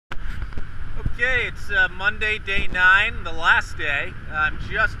Okay, it's Monday, day 9, the last day. I'm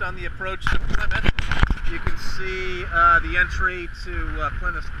just on the approach to Plymouth. You can see the entry to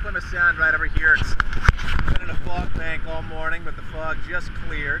Plymouth Sound right over here. It's been in a fog bank all morning, but the fog just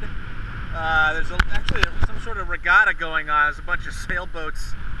cleared. There's actually some sort of regatta going on. There's a bunch of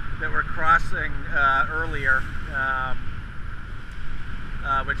sailboats that were crossing earlier,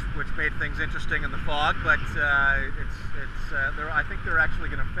 which made things interesting in the fog. But I think they're actually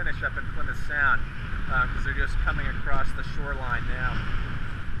going to finish up in Plymouth Sound because they're just coming across the shoreline now.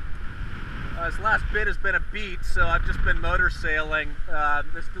 This last bit has been a beat, so I've just been motor sailing.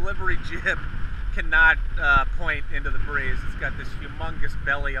 This delivery jib cannot point into the breeze. It's got this humongous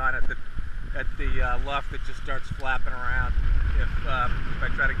belly on it at the luff that just starts flapping around if I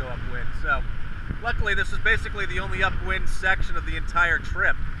try to go upwind. So luckily this is basically the only upwind section of the entire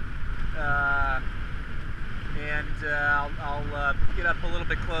trip. I'll get up a little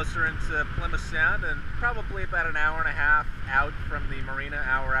bit closer into Plymouth Sound, and probably about an hour and a half out from the marina,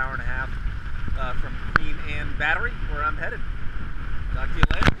 hour and a half from Queen Anne Battery, where I'm headed. Talk to you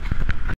later.